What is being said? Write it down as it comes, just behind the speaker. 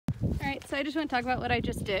Alright, so I just want to talk about what I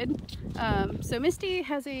just did. So Misty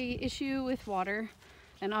has a issue with water,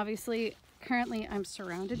 and obviously currently I'm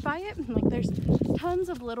surrounded by it. Like, there's tons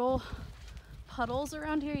of little puddles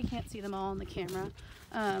around here. You can't see them all on the camera.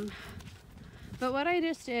 But what I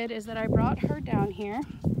just did is that I brought her down here,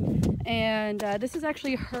 and this is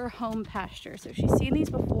actually her home pasture. So she's seen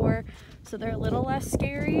these before, so they're a little less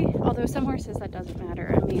scary, although some horses that doesn't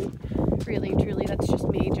matter. I mean, really and truly, that's just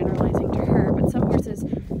me generalizing to her, but some horses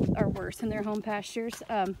are worse in their home pastures.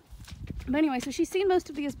 But anyway, so she's seen most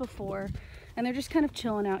of these before, and they're just kind of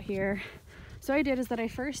chilling out here. So what I did is that I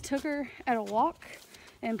first took her at a walk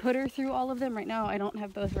and put her through all of them. Right now I don't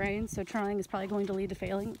have both reins, so trying is probably going to lead to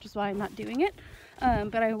failing, which is why I'm not doing it.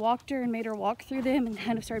 But I walked her and made her walk through them and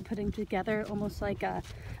kind of started putting together almost like a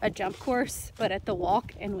jump course, but at the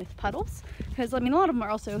walk and with puddles. Because, I mean, a lot of them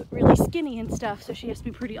are also really skinny and stuff, so she has to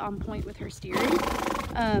be pretty on point with her steering.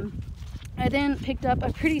 I then picked up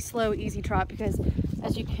a pretty slow, easy trot because,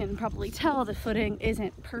 as you can probably tell, the footing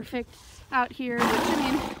isn't perfect out here, which,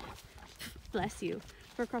 I mean, bless you,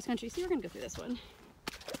 for cross country. See, we're gonna go through this one.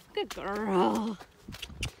 Good girl.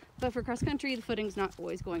 But for cross country, the footing's not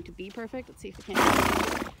always going to be perfect. Let's see if we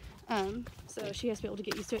can. So she has to be able to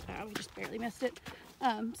get used to it. Oh, we just barely missed it.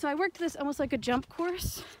 So I worked this almost like a jump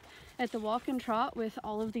course at the walk and trot with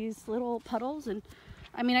all of these little puddles. And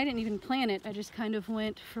I mean, I didn't even plan it. I just kind of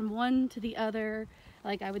went from one to the other.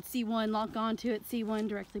 Like, I would see one, lock onto it, see one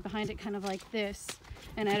directly behind it, kind of like this.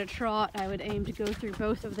 And at a trot, I would aim to go through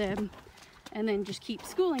both of them and then just keep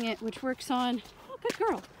schooling it, which works on, oh, good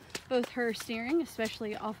girl, both her steering,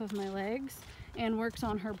 especially off of my legs, and works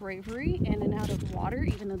on her bravery in and out of water,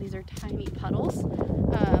 even though these are tiny puddles.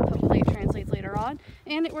 Hopefully it translates later on.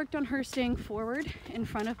 And it worked on her staying forward in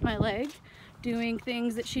front of my leg, doing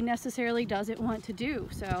things that she necessarily doesn't want to do.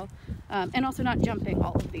 So, and also not jumping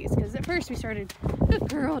all of these, because at first we started, good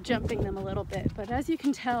girl, jumping them a little bit. But as you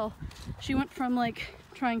can tell, she went from like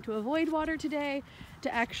trying to avoid water today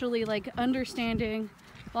to actually like understanding,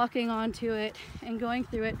 locking onto it, and going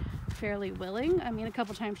through it fairly willing. I mean, a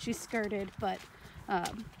couple times she skirted, but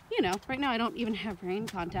you know, right now I don't even have rein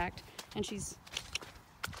contact, and she's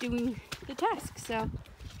doing the task. So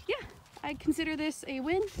yeah, I consider this a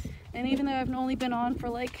win. And even though I've only been on for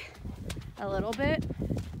like a little bit,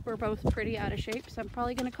 we're both pretty out of shape, so I'm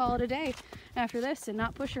probably gonna call it a day after this and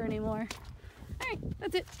not push her anymore. All right,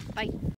 that's it. Bye.